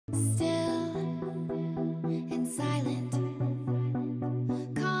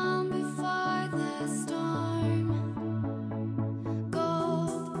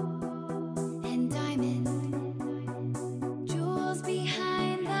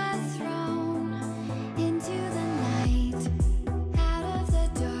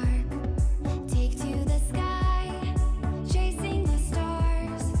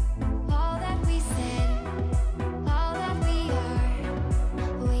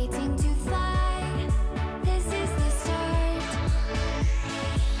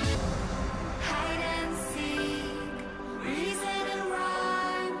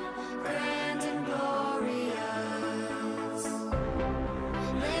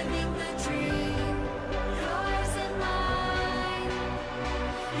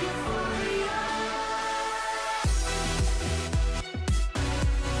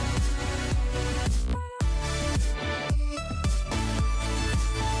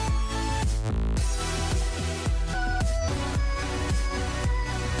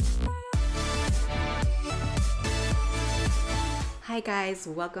guys,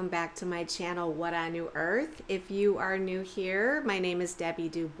 welcome back to my channel, What on New Earth. If you are new here, my name is Debbie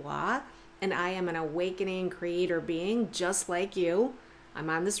Dubois, and I am an awakening creator being just like you. I'm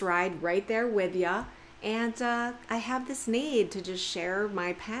on this ride right there with ya, and I have this need to just share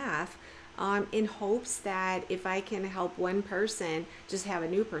my path in hopes that if I can help one person just have a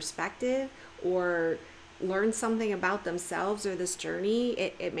new perspective or learn something about themselves or this journey,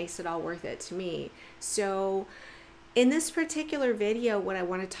 it makes it all worth it to me. So in this particular video, what I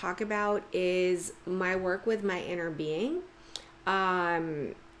want to talk about is my work with my inner being.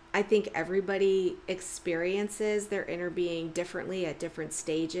 I think everybody experiences their inner being differently at different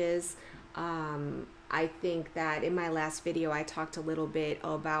stages. I think that in my last video, I talked a little bit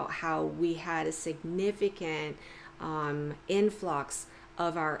about how we had a significant influx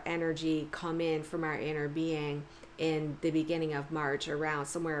of our energy come in from our inner being in the beginning of March,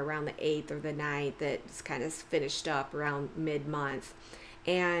 somewhere around the 8th or the 9th, that's kind of finished up around mid-month.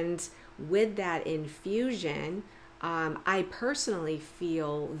 And with that infusion, I personally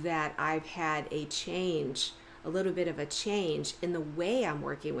feel that I've had a little bit of a change in the way I'm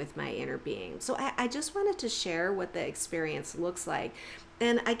working with my inner being. So I just wanted to share what the experience looks like.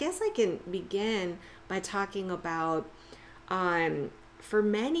 And I guess I can begin by talking about, for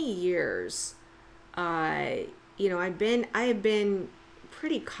many years, I have been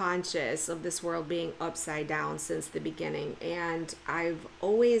pretty conscious of this world being upside down since the beginning. And I've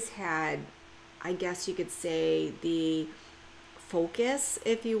always had, I guess you could say, the focus,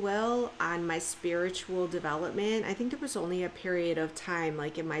 if you will, on my spiritual development. I think there was only a period of time,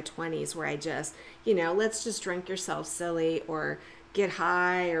 like in my 20s, where I just, let's just drink yourself silly or get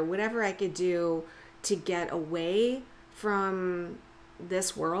high or whatever I could do to get away from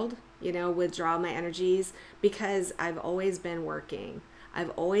this world, withdraw my energies, because I've always been working. I've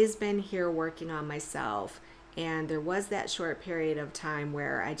always been here working on myself. And there was that short period of time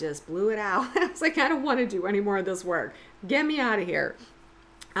where I just blew it out. I was like, I don't want to do any more of this work. Get me out of here.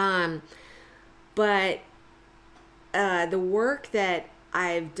 But the work that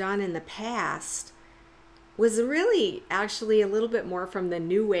I've done in the past was really actually a little bit more from the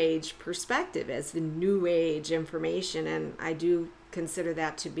New Age perspective, as the New Age information. And I do consider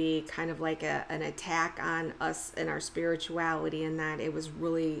that to be kind of like an attack on us and our spirituality, in that it was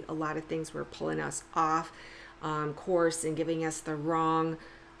really a lot of things were pulling us off course and giving us the wrong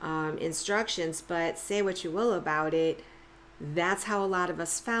instructions. But say what you will about it, that's how a lot of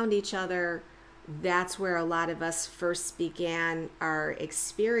us found each other. That's where a lot of us first began our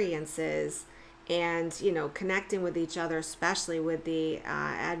experiences and, connecting with each other, especially with the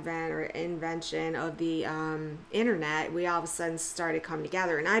advent or invention of the internet. We all of a sudden started coming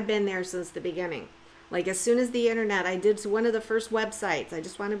together, and I've been there since the beginning. Like, as soon as the internet, I did one of the first websites. I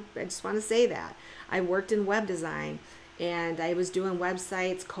just want to say that I worked in web design, and I was doing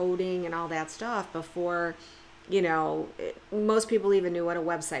websites, coding, and all that stuff before, most people even knew what a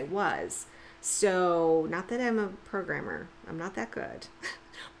website was. So, not that I'm a programmer, I'm not that good.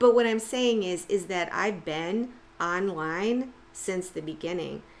 But what I'm saying is that I've been online since the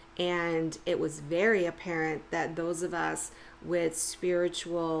beginning, and it was very apparent that those of us with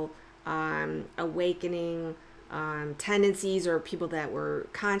spiritual awakening tendencies, or people that were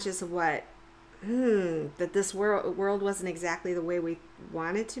conscious of that this world wasn't exactly the way we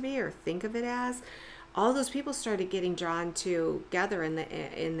want it to be or think of it as, all those people started getting drawn together in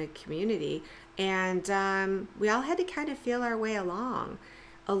the community, and we all had to kind of feel our way along.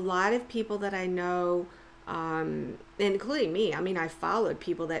 A lot of people that I know, including me, I followed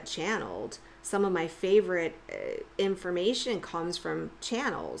people that channeled. Some of my favorite information comes from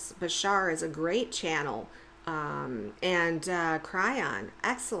channels. Bashar is a great channel, and Cryon,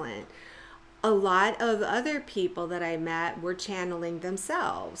 excellent. A lot of other people that I met were channeling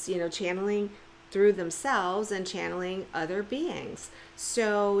themselves, channeling through themselves and channeling other beings.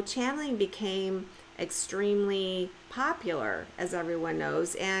 So channeling became extremely popular, as everyone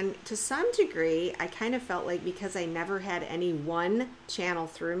knows, and to some degree I kind of felt like, because I never had any one channel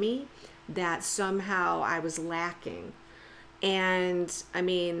through me, that somehow I was lacking. And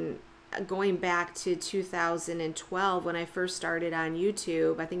going back to 2012, when I first started on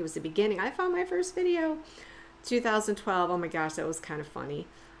YouTube, I think it was the beginning, I found my first video 2012. Oh my gosh, that was kind of funny.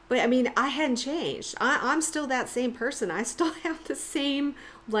 But I hadn't changed. I'm still that same person. I still have the same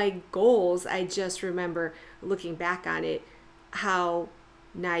goals. I just remember looking back on it, how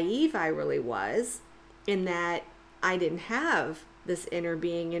naive I really was, in that I didn't have this inner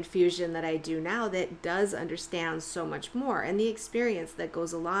being infusion that I do now, that does understand so much more, and the experience that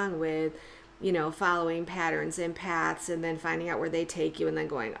goes along with, following patterns and paths, and then finding out where they take you, and then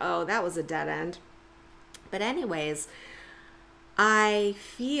going, oh, that was a dead end. But anyways, I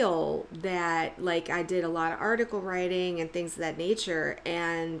feel that, like, I did a lot of article writing and things of that nature,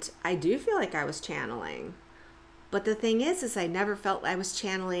 and I do feel like I was channeling. But the thing is I never felt I was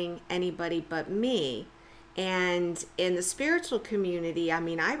channeling anybody but me. And in the spiritual community, I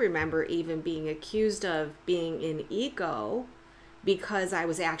mean, I remember even being accused of being in ego because I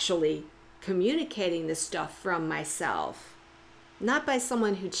was actually communicating this stuff from myself, not by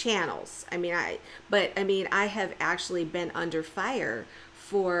someone who channels. I have actually been under fire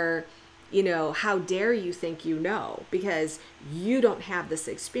for, how dare you think you know, because you don't have this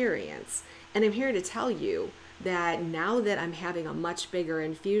experience. And I'm here to tell you that now that I'm having a much bigger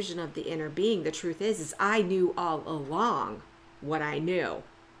infusion of the inner being, the truth is I knew all along what I knew.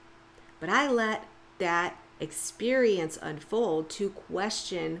 But I let that experience unfold to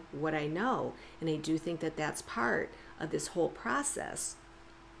question what I know. And I do think that that's part of this whole process.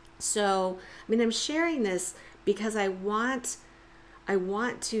 So, I'm sharing this because I want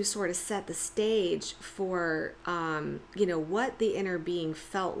to sort of set the stage for, what the inner being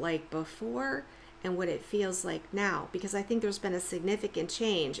felt like before and what it feels like now, because I think there's been a significant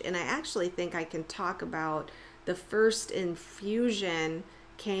change. And I actually think I can talk about the first infusion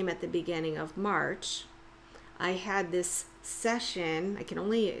came at the beginning of March. I had this session. I can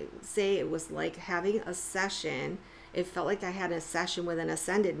only say it was like having a session. It felt like I had a session with an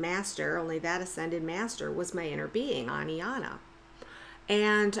ascended master, only that ascended master was my inner being, Aniana.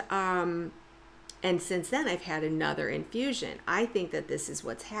 And since then I've had another infusion. I think that this is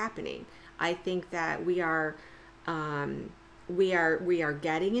what's happening. I think that we are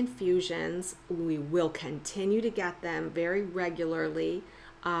getting infusions. We will continue to get them very regularly.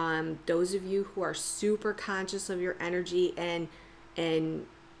 Those of you who are super conscious of your energy and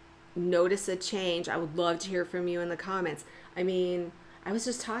notice a change, I would love to hear from you in the comments. I was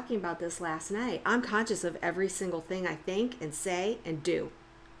just talking about this last night. I'm conscious of every single thing I think and say and do.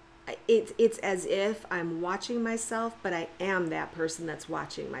 It's as if I'm watching myself, but I am that person that's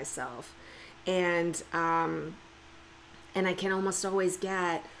watching myself. And I can almost always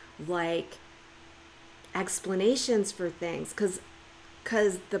get like explanations for things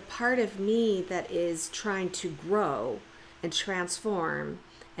because the part of me that is trying to grow and transform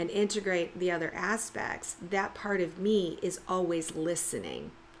and integrate the other aspects, that part of me is always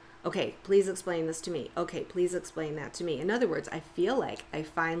listening. Okay, please explain this to me. Okay, please explain that to me. In other words, I feel like I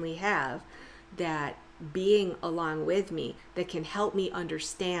finally have that being along with me that can help me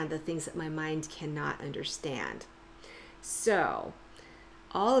understand the things that my mind cannot understand. So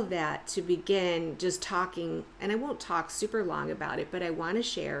all of that to begin just talking, and I won't talk super long about it, but I want to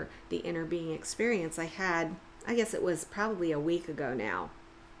share the inner being experience I had. I guess it was probably a week ago now.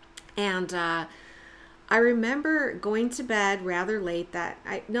 And I remember going to bed rather late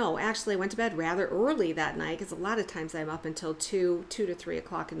I went to bed rather early that night, because a lot of times I'm up until 2 to 3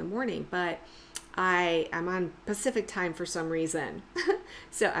 o'clock in the morning, but I'm on Pacific time for some reason.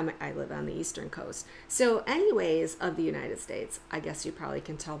 So I live on the Eastern Coast. So anyways, of the United States, I guess you probably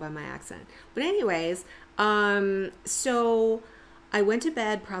can tell by my accent. But anyways, so I went to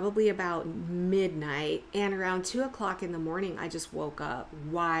bed probably about midnight, and around 2 o'clock in the morning, I just woke up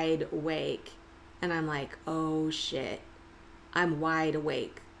wide awake. And I'm like, oh shit, I'm wide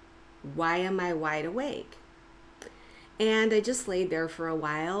awake. Why am I wide awake? And I just laid there for a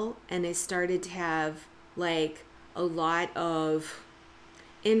while, and I started to have like a lot of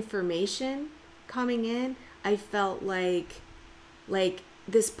information coming in. I felt like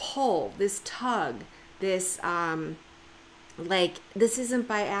this pull, this tug, this like this isn't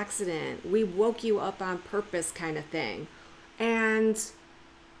by accident. We woke you up on purpose kind of thing. And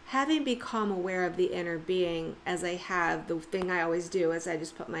having become aware of the inner being, as I have, the thing I always do is I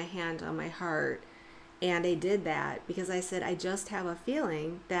just put my hand on my heart. And I did that because I said, I just have a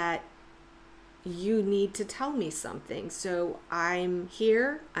feeling that you need to tell me something. So I'm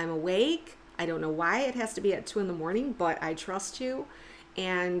here, I'm awake. I don't know why it has to be at 2 in the morning, but I trust you.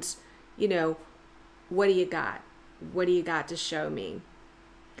 And, what do you got? What do you got to show me?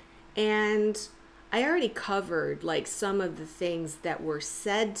 And I already covered like some of the things that were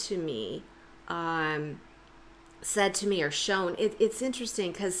said to me or shown. It's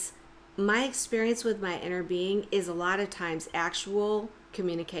interesting because my experience with my inner being is a lot of times actual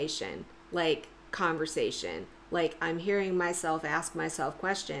communication, like conversation. Like I'm hearing myself ask myself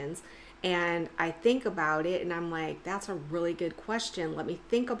questions, and I think about it and I'm like, that's a really good question. Let me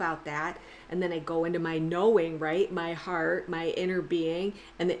think about that. And then I go into my knowing, right? My heart, my inner being,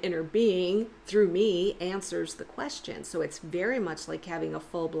 and the inner being through me answers the question. So it's very much like having a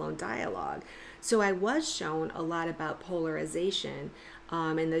full-blown dialogue. So I was shown a lot about polarization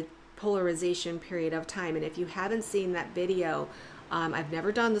and the polarization period of time. And if you haven't seen that video, I've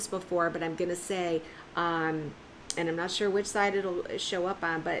never done this before, but I'm going to say, and I'm not sure which side it'll show up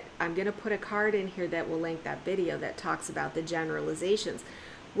on, but I'm going to put a card in here that will link that video that talks about the generalizations.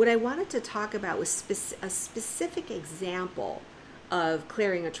 What I wanted to talk about was a specific example of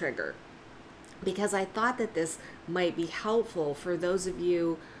clearing a trigger, because I thought that this might be helpful for those of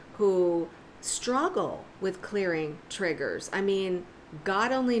you who struggle with clearing triggers. I mean,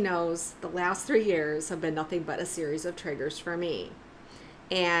 God only knows the last 3 years have been nothing but a series of triggers for me.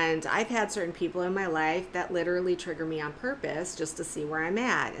 And I've had certain people in my life that literally trigger me on purpose just to see where I'm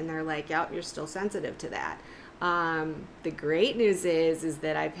at. And they're like, yep, you're still sensitive to that. The great news is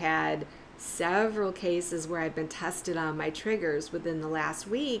that I've had several cases where I've been tested on my triggers within the last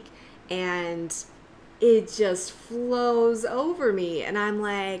week, and it just flows over me. And I'm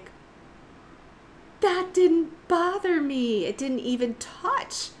like, that didn't bother me. It didn't even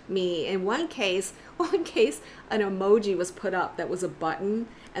touch me. In one case, an emoji was put up that was a button,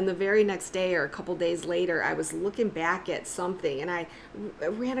 and the very next day or a couple days later, I was looking back at something and I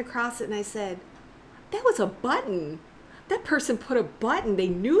ran across it and I said, that was a button. That person put a button. They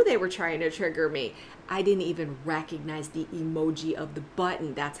knew they were trying to trigger me. I didn't even recognize the emoji of the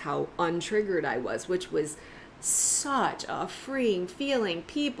button. That's how untriggered I was, which was such a freeing feeling.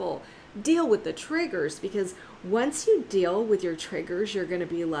 People, deal with the triggers, because once you deal with your triggers, you're going to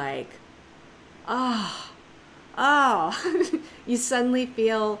be like, oh, you suddenly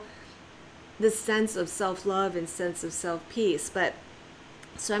feel the sense of self-love and sense of self-peace. But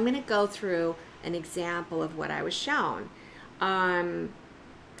so I'm going to go through an example of what I was shown. I'm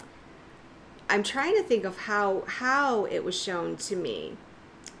trying to think of how it was shown to me.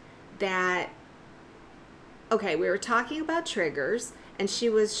 That, okay, we were talking about triggers, and she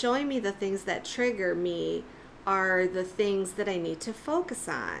was showing me the things that trigger me are the things that I need to focus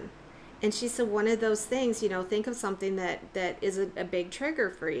on. And she said, one of those things, think of something that is a big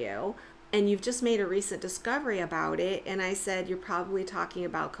trigger for you, and you've just made a recent discovery about it. And I said, you're probably talking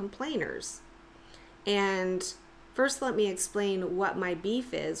about complainers. And first, let me explain what my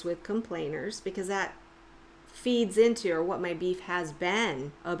beef is with complainers, because that feeds into, or what my beef has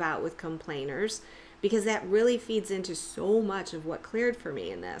been about with complainers, because that really feeds into so much of what cleared for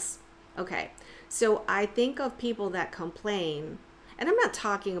me in this. Okay, so I think of people that complain, and I'm not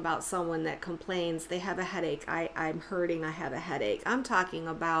talking about someone that complains, they have a headache, I'm hurting, I have a headache. I'm talking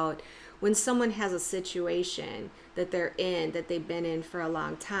about when someone has a situation that they're in, that they've been in for a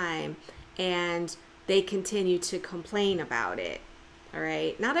long time, and they continue to complain about it. All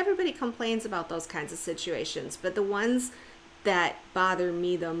right, not everybody complains about those kinds of situations, but the ones that bother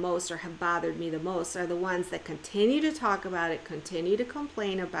me the most, or have bothered me the most, are the ones that continue to talk about it, continue to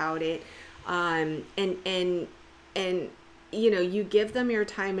complain about it, and you give them your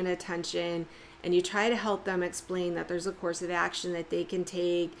time and attention, and you try to help them explain that there's a course of action that they can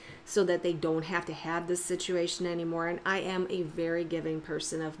take so that they don't have to have this situation anymore. And I am a very giving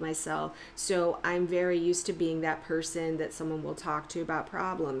person of myself, so I'm very used to being that person that someone will talk to about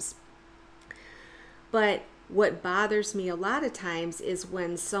problems. But what bothers me a lot of times is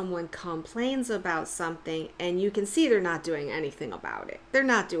when someone complains about something and you can see they're not doing anything about it. They're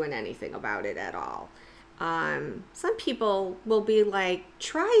not doing anything about it at all. Some people will be like,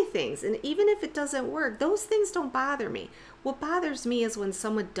 try things, and even if it doesn't work, those things don't bother me. What bothers me is when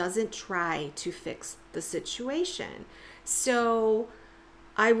someone doesn't try to fix the situation. So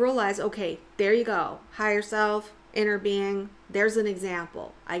I realize, okay, there you go. Higher self, inner being, there's an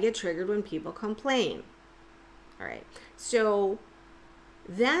example. I get triggered when people complain. All right, so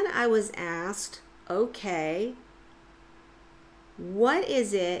then I was asked, okay, what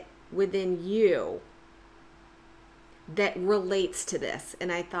is it within you that relates to this?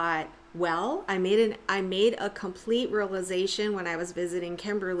 And I thought, well, I made a complete realization when I was visiting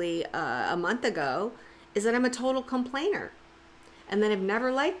Kimberly a month ago, is that I'm a total complainer. And then I've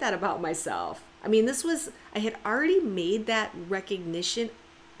never liked that about myself. I mean, I had already made that recognition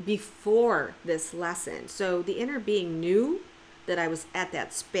before this lesson. So the inner being knew that I was at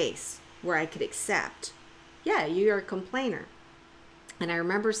that space where I could accept, yeah, you're a complainer. And I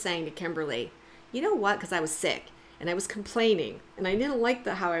remember saying to Kimberly, you know what, because I was sick and I was complaining and I didn't like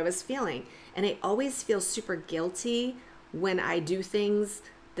how I was feeling. And I always feel super guilty when I do things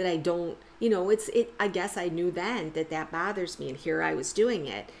that I don't, I guess I knew then that bothers me, and here I was doing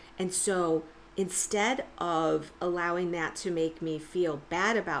it. And so instead of allowing that to make me feel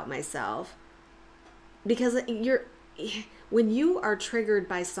bad about myself, because when you are triggered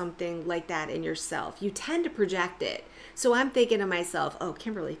by something like that in yourself, you tend to project it. So I'm thinking to myself, oh,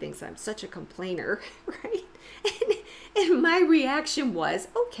 Kimberly thinks I'm such a complainer, right? And my reaction was,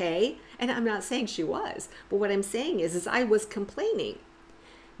 okay. And I'm not saying she was, but what I'm saying is I was complaining.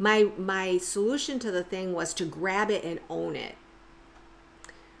 My solution to the thing was to grab it and own it.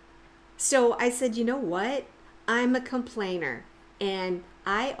 So I said, you know what? I'm a complainer and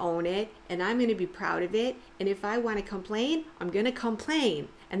I own it and I'm going to be proud of it. And if I want to complain, I'm going to complain.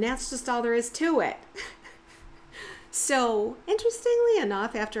 And that's just all there is to it. So interestingly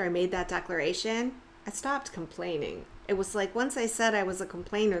enough, after I made that declaration, I stopped complaining. It was like once I said I was a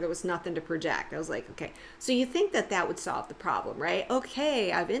complainer, there was nothing to project. I was like, okay, so you think that that would solve the problem, right?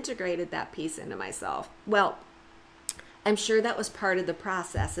 Okay, I've integrated that piece into myself. Well, I'm sure that was part of the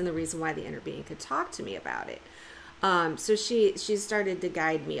process and the reason why the inner being could talk to me about it. So she started to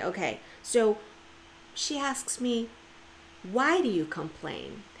guide me. Okay, so she asks me, why do you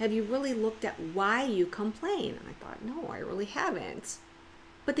complain? Have you really looked at why you complain? And I thought, no, I really haven't.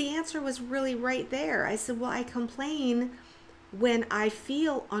 But the answer was really right there. I said, well, I complain when I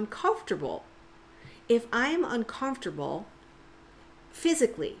feel uncomfortable. If I'm uncomfortable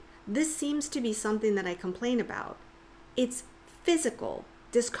physically, this seems to be something that I complain about. It's physical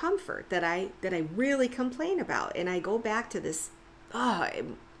discomfort that I really complain about. And I go back to this, I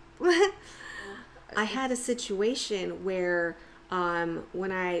had a situation where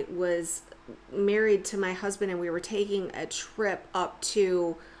when I was married to my husband and we were taking a trip up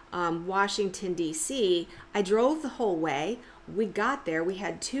to Washington, D.C., I drove the whole way. We got there. We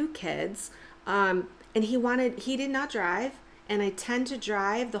had 2 kids. And he did not drive. And I tend to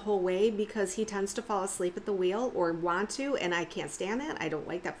drive the whole way because he tends to fall asleep at the wheel or want to, and I can't stand that. I don't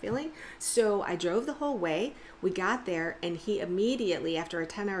like that feeling. So I drove the whole way. We got there, and he immediately, after a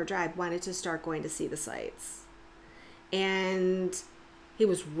 10-hour drive, wanted to start going to see the sights. And he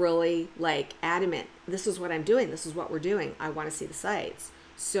was really like adamant. This is what I'm doing. This is what we're doing. I want to see the sights.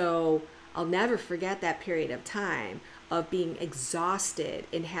 So I'll never forget that period of time of being exhausted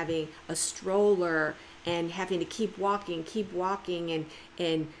and having a stroller and having to keep walking,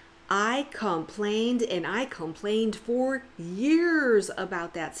 and I complained for years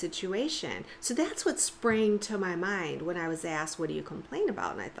about that situation. So that's what sprang to my mind when I was asked, what do you complain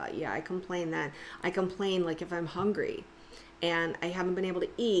about? And I thought, yeah, I complain like if I'm hungry and I haven't been able to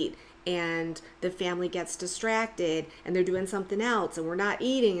eat and the family gets distracted and they're doing something else and we're not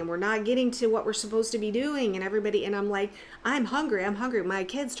eating and we're not getting to what we're supposed to be doing, and I'm like, I'm hungry. My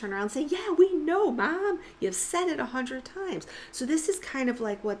kids turn around and say, yeah, we know, Mom, you've said it 100 times. So this is kind of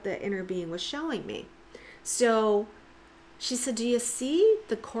like what the inner being was showing me. So she said, do you see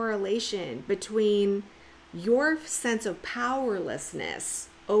the correlation between your sense of powerlessness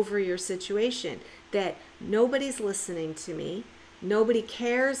over your situation, that nobody's listening to me, nobody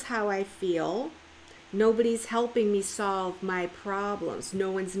cares how I feel, nobody's helping me solve my problems, no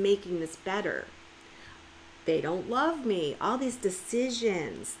one's making this better, they don't love me, all these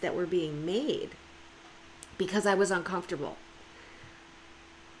decisions that were being made because I was uncomfortable.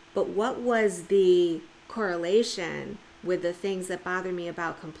 But what was the correlation with the things that bother me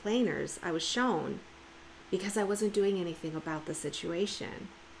about complainers? I was shown because I wasn't doing anything about the situation.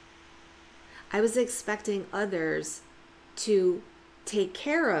 I was expecting others to take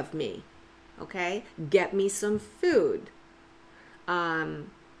care of me, okay? Get me some food.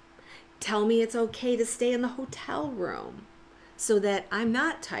 Tell me it's okay to stay in the hotel room so that I'm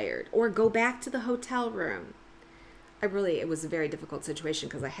not tired, or go back to the hotel room. It was a very difficult situation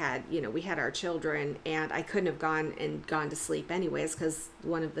because we had our children and I couldn't have gone to sleep anyways because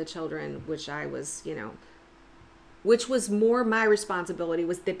one of the children, which was more my responsibility,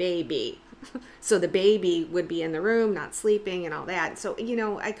 was the baby. So the baby would be in the room, not sleeping and all that. So,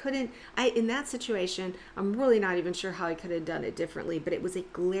 in that situation, I'm really not even sure how I could have done it differently, but it was a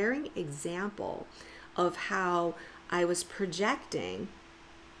glaring example of how I was projecting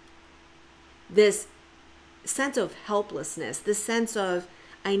this sense of helplessness, this sense of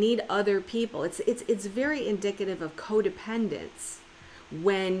I need other people. It's very indicative of codependence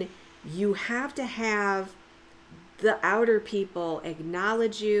when you have to have the outer people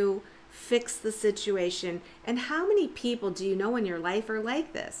acknowledge you, fix the situation. And how many people do you know in your life are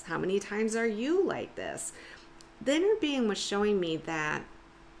like this? How many times are you like this? The inner being was showing me that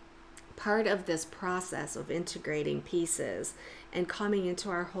part of this process of integrating pieces and coming into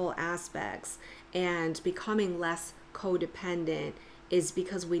our whole aspects and becoming less codependent is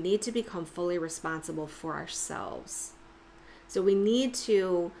because we need to become fully responsible for ourselves. So we need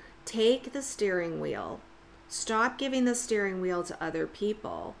to take the steering wheel, stop giving the steering wheel to other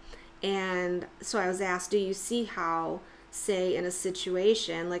people. And so I was asked, do you see how, say, in a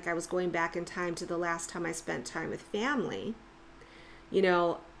situation, like I was going back in time to the last time I spent time with family,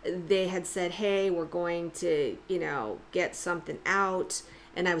 they had said, hey, we're going to, get something out.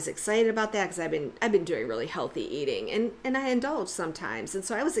 And I was excited about that because I've been doing really healthy eating, and I indulge sometimes. And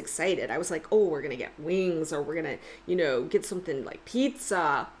so I was excited. I was like, oh, we're going to get wings, or we're going to, get something like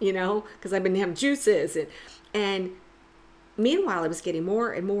pizza, because I've been having juices. And meanwhile, I was getting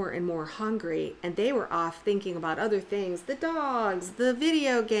more and more and more hungry, and they were off thinking about other things, the dogs, the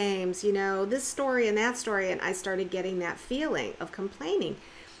video games, this story and that story. And I started getting that feeling of complaining.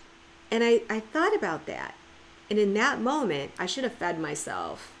 And I thought about that. And in that moment, I should have fed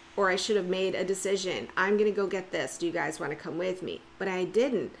myself, or I should have made a decision. I'm going to go get this. Do you guys want to come with me? But I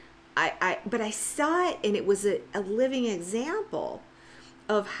didn't. But I saw it, and it was a living example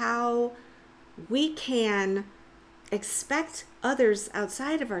of how we can expect others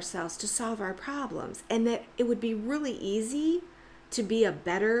outside of ourselves to solve our problems, and that it would be really easy to be a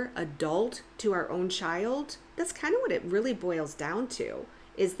better adult to our own child. That's kind of what it really boils down to,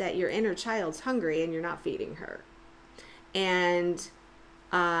 is that your inner child's hungry and you're not feeding her. And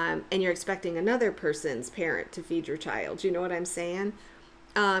you're expecting another person's parent to feed your child. You know what I'm saying?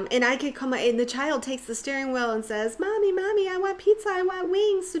 And I could come, and the child takes the steering wheel and says, Mommy, I want pizza, I want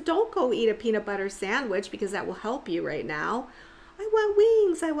wings. So don't go eat a peanut butter sandwich, because that will help you right now. I want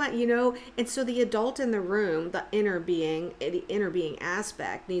wings, and so the adult in the room, the inner being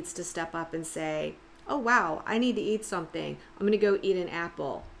aspect, needs to step up and say, oh, wow, I need to eat something. I'm going to go eat an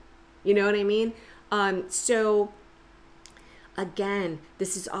apple. You know what I mean? So again,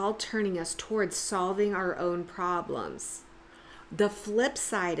 this is all turning us towards solving our own problems. The flip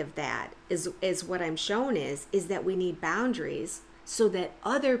side of that is what I'm shown is that we need boundaries so that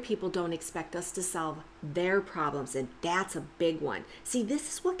other people don't expect us to solve their problems. And that's a big one. See,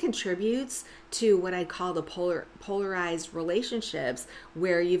 this is what contributes to what I call the polarized relationships,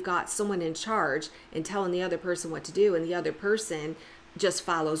 where you've got someone in charge and telling the other person what to do, and the other person just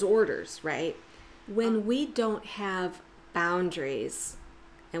follows orders, right? When we don't have boundaries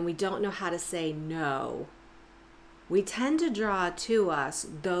and we don't know how to say no, we tend to draw to us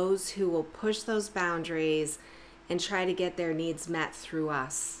those who will push those boundaries and try to get their needs met through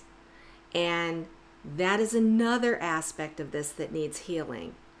us. And that is another aspect of this that needs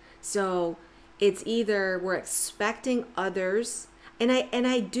healing. So it's either we're expecting others, and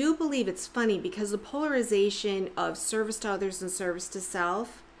I do believe it's funny, because the polarization of service to others and service to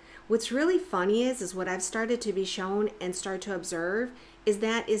self, what's really funny is what I've started to be shown and start to observe is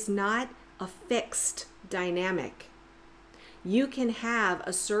that is not a fixed dynamic. You can have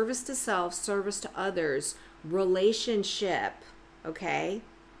a service to self, service to others relationship, okay,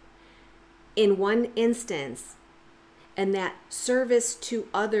 in one instance, and that service to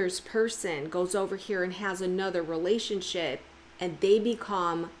others person goes over here and has another relationship, and they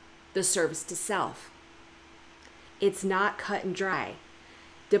become the service to self. It's not cut and dry.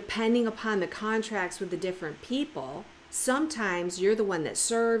 Depending upon the contracts with the different people, sometimes you're the one that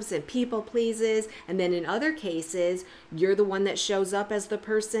serves and people pleases, and then in other cases, you're the one that shows up as the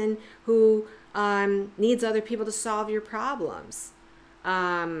person who needs other people to solve your problems.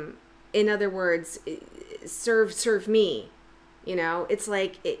 In other words, serve me. It's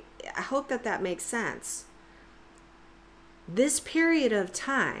like, I hope that makes sense. This period of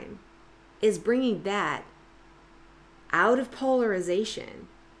time is bringing that out of polarization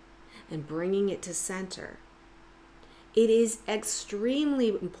and bringing it to center. It is extremely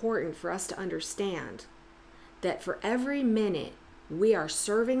important for us to understand that for every minute we are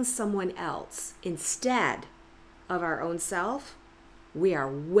serving someone else instead of our own self, we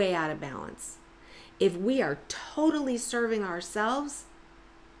are way out of balance. If we are totally serving ourselves,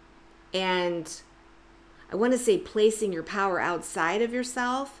 and I want to say placing your power outside of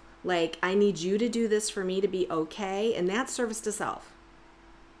yourself, like, I need you to do this for me to be okay, and that's service to self.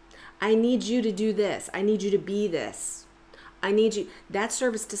 I need you to do this. I need you to be this. I need you. That's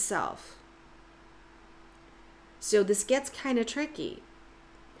service to self. So this gets kind of tricky.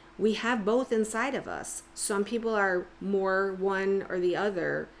 We have both inside of us. Some people are more one or the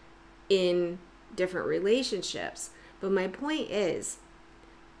other in different relationships. But my point is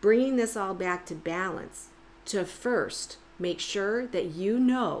bringing this all back to balance, to first make sure that you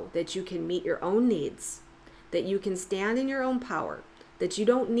know that you can meet your own needs, that you can stand in your own power, that you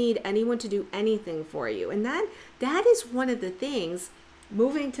don't need anyone to do anything for you. And that is one of the things,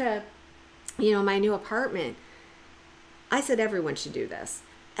 moving to, my new apartment, I said everyone should do this.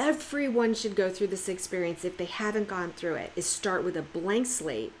 Everyone should go through this experience if they haven't gone through it, is start with a blank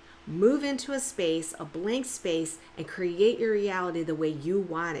slate, move into a blank space, and create your reality the way you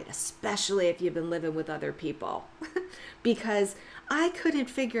want it, especially if you've been living with other people. Because I couldn't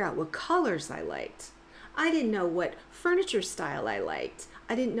figure out what colors I liked. I didn't know what furniture style I liked.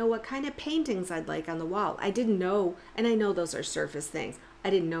 I didn't know what kind of paintings I'd like on the wall. I didn't know, and I know those are surface things. I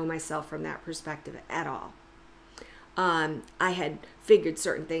didn't know myself from that perspective at all. I had figured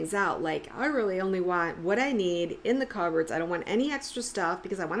certain things out, like I really only want what I need in the cupboards. I don't want any extra stuff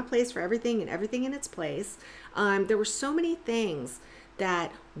because I want a place for everything and everything in its place. There were so many things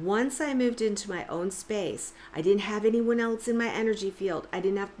that once I moved into my own space, I didn't have anyone else in my energy field. I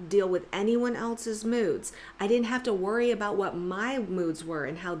didn't have to deal with anyone else's moods. I didn't have to worry about what my moods were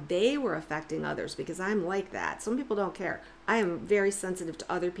and how they were affecting others, because I'm like that. Some people don't care. I am very sensitive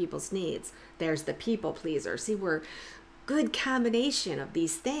to other people's needs. There's the people pleaser. See, we're good combination of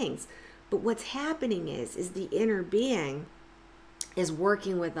these things. But what's happening is the inner being is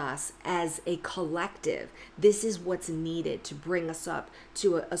working with us as a collective. This is what's needed to bring us up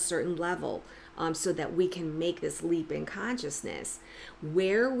to a certain level, so that we can make this leap in consciousness.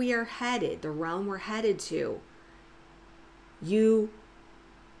 Where we are headed, the realm we're headed to, you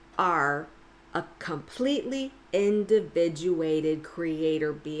are a completely individuated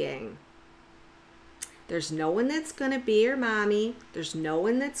creator being. There's no one that's going to be your mommy. There's no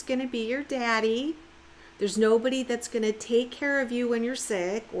one that's going to be your daddy. There's nobody that's going to take care of you when you're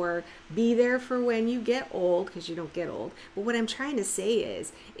sick or be there for when you get old, because you don't get old. But what I'm trying to say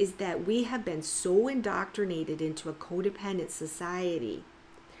is that we have been so indoctrinated into a codependent society.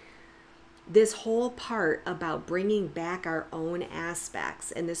 This whole part about bringing back our own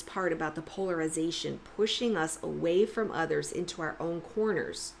aspects, and this part about the polarization, pushing us away from others into our own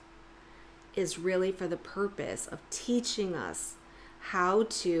corners, is really for the purpose of teaching us how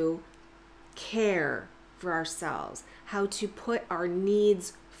to care for ourselves, how to put our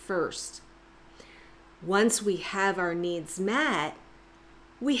needs first. Once we have our needs met,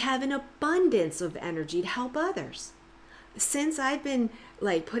 we have an abundance of energy to help others. Since I've been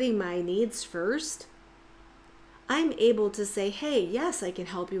putting my needs first, I'm able to say, hey, yes, I can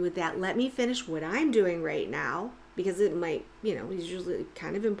help you with that. Let me finish what I'm doing right now, because it might, is usually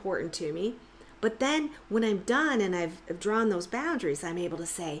kind of important to me. But then when I'm done and I've drawn those boundaries, I'm able to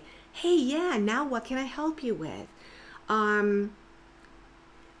say, hey, yeah, now what can I help you with?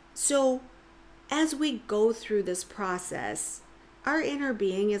 So as we go through this process, our inner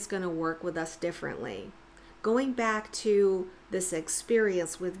being is going to work with us differently. Going back to this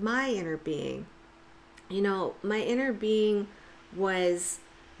experience with my inner being, my inner being was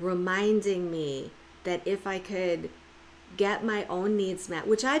reminding me that if I could get my own needs met,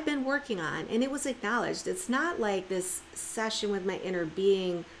 which I've been working on, and it was acknowledged. It's not like this session with my inner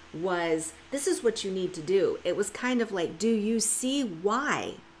being was, this is what you need to do. It was kind of like, do you see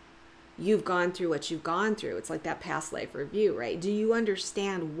why you've gone through what you've gone through? It's like that past life review, right? Do you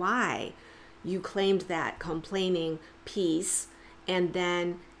understand why you claimed that complaining piece? And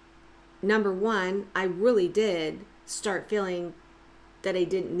then, number one, I really did start feeling that I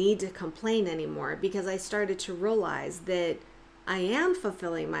didn't need to complain anymore, because I started to realize that I am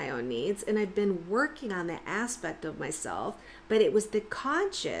fulfilling my own needs, and I've been working on that aspect of myself, but it was the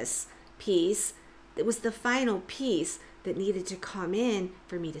conscious piece, it was the final piece that needed to come in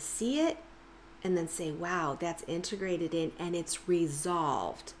for me to see it and then say, wow, that's integrated in and it's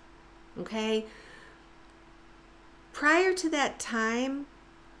resolved. Okay? Prior to that time,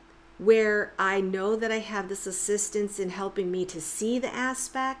 where I know that I have this assistance in helping me to see the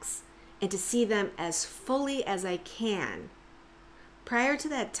aspects and to see them as fully as I can. Prior to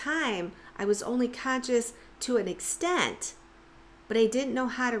that time, I was only conscious to an extent, but I didn't know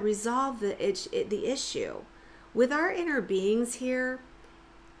how to resolve the issue. With our inner beings here,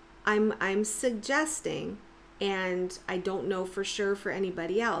 I'm suggesting, and I don't know for sure for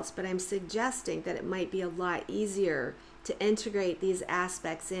anybody else, but I'm suggesting that it might be a lot easier to integrate these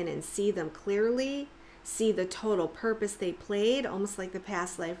aspects in and see them clearly, see the total purpose they played, almost like the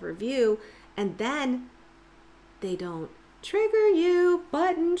past life review, and then they don't trigger you.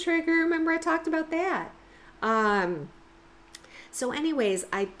 Button trigger, remember I talked about that. So anyways,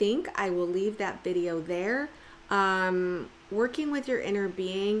 I think I will leave that video there. Working with your inner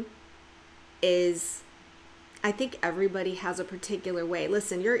being is, I think everybody has a particular way.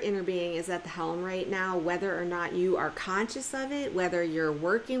 Listen, your inner being is at the helm right now, whether or not you are conscious of it, whether you're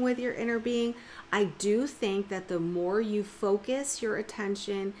working with your inner being. I do think that the more you focus your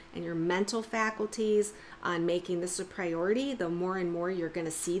attention and your mental faculties on making this a priority, the more and more you're going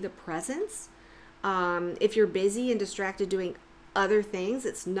to see the presence. If you're busy and distracted doing other things,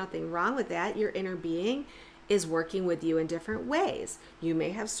 it's nothing wrong with that. Your inner being is working with you in different ways. You may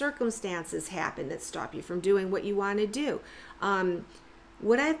have circumstances happen that stop you from doing what you want to do.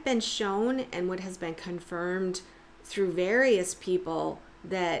 What I've been shown and what has been confirmed through various people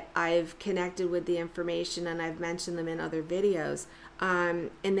that I've connected with the information, and I've mentioned them in other videos, And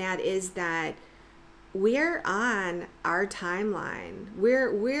that is that we're on our timeline.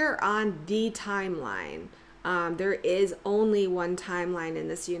 We're on the timeline. There is only one timeline in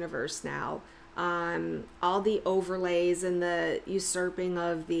this universe now. All the overlays and the usurping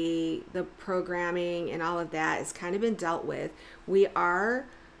of the programming and all of that has kind of been dealt with. We are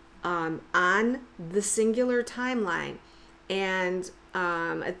on the singular timeline. And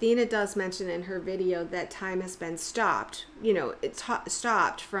Athena does mention in her video that time has been stopped. You know, it's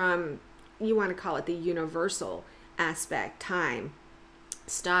stopped from, you want to call it the universal aspect, time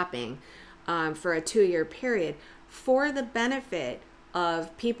stopping for a 2-year period for the benefit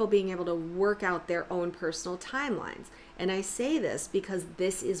of people being able to work out their own personal timelines. And I say this because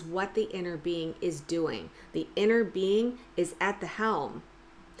this is what the inner being is doing. The inner being is at the helm.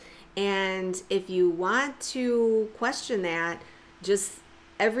 And if you want to question that, just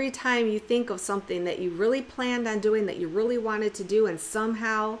every time you think of something that you really planned on doing, that you really wanted to do, and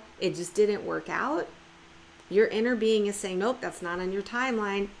somehow it just didn't work out, your inner being is saying, nope, that's not on your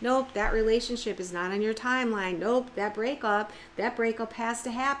timeline. Nope, that relationship is not on your timeline. Nope, that breakup has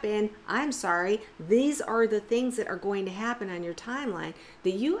to happen. I'm sorry. These are the things that are going to happen on your timeline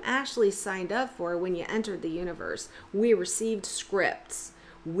that you actually signed up for when you entered the universe. We received scripts.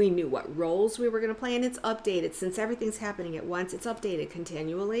 We knew what roles we were going to play, and it's updated. Since everything's happening at once, it's updated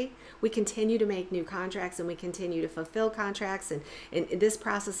continually. We continue to make new contracts, and we continue to fulfill contracts, and this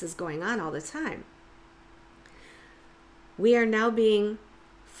process is going on all the time. We are now being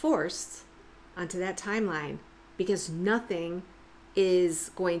forced onto that timeline because nothing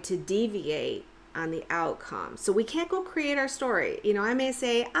is going to deviate on the outcome. So we can't go create our story. You know, I may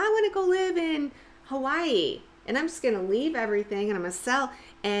say, I want to go live in Hawaii, and I'm just going to leave everything and I'm going to sell.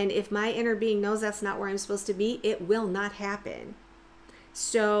 And if my inner being knows that's not where I'm supposed to be, it will not happen.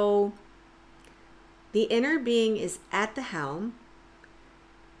 So the inner being is at the helm.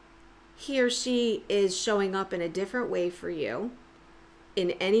 He or she is showing up in a different way for you,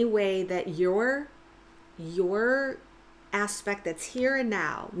 in any way that your aspect that's here and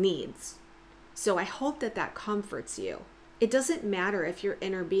now needs. So I hope that that comforts you. It doesn't matter if your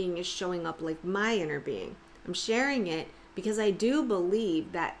inner being is showing up like my inner being. I'm sharing it because I do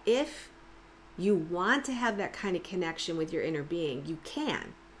believe that if you want to have that kind of connection with your inner being, you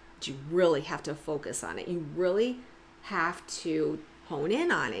can. But you really have to focus on it. You really have to hone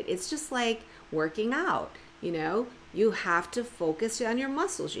in on it. It's just like working out. You know, you have to focus on your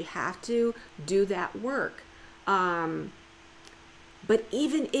muscles. You have to do that work. But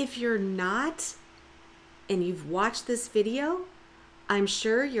even if you're not, and you've watched this video, I'm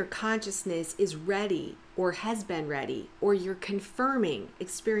sure your consciousness is ready or has been ready, or you're confirming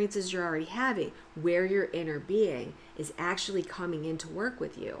experiences you're already having where your inner being is actually coming in to work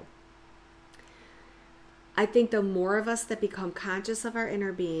with you. I think the more of us that become conscious of our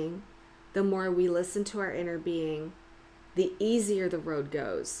inner being, the more we listen to our inner being, the easier the road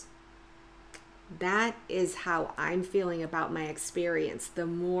goes. That is how I'm feeling about my experience. The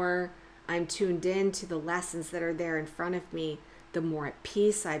more I'm tuned in to the lessons that are there in front of me, the more at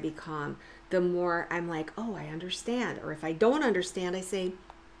peace I become, the more I'm like, oh, I understand. Or if I don't understand, I say,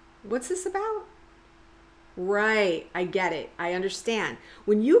 what's this about? Right, I get it. I understand.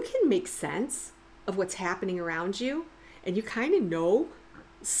 When you can make sense of what's happening around you, and you kind of know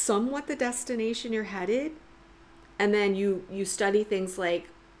somewhat the destination you're headed, and then you study things like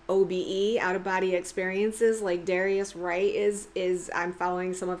OBE, out-of-body experiences, like Darius Wright is I'm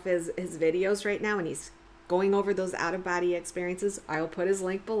following some of his videos right now, and he's going over those out-of-body experiences. I'll put his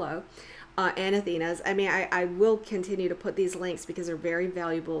link below, and Athena's. I mean, I will continue to put these links because they're very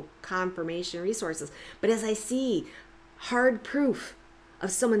valuable confirmation resources. But as I see hard proof of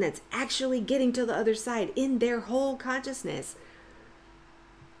someone that's actually getting to the other side in their whole consciousness,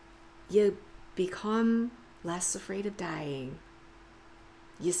 you become less afraid of dying.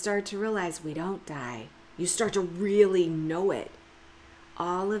 You start to realize we don't die. You start to really know it.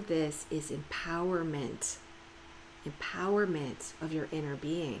 All of this is empowerment. Empowerment of your inner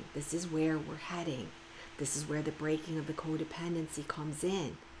being. This is where we're heading. This is where the breaking of the codependency comes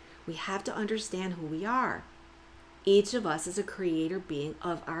in. We have to understand who we are. Each of us is a creator being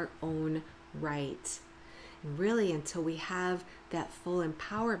of our own right. And really, until we have that full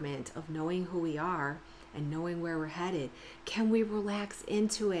empowerment of knowing who we are and knowing where we're headed, can we relax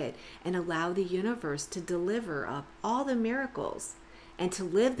into it and allow the universe to deliver up all the miracles and to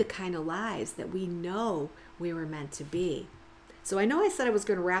live the kind of lives that we know we were meant to be. So I know I said I was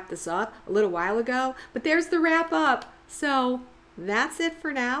going to wrap this up a little while ago, but there's the wrap up. So that's it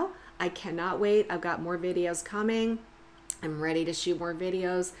for now. I cannot wait. I've got more videos coming. I'm ready to shoot more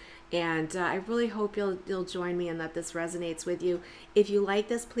videos. And I really hope you'll join me and that this resonates with you. If you like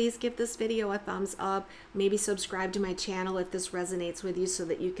this, please give this video a thumbs up. Maybe subscribe to my channel if this resonates with you so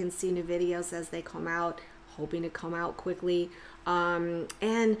that you can see new videos as they come out, hoping to come out quickly.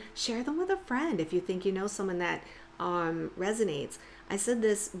 And share them with a friend if you think you know someone that resonates. I said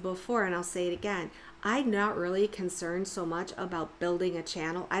this before and I'll say it again. I'm not really concerned so much about building a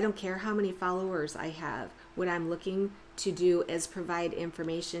channel. I don't care how many followers I have. What I'm looking to do is provide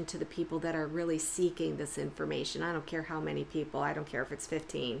information to the people that are really seeking this information. I don't care how many people. I don't care if it's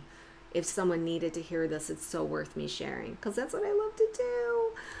 15. If someone needed to hear this, it's so worth me sharing because that's what I love to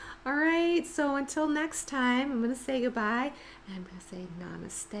do. All right, so until next time, I'm going to say goodbye and I'm going to say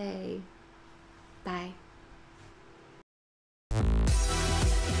namaste. Bye.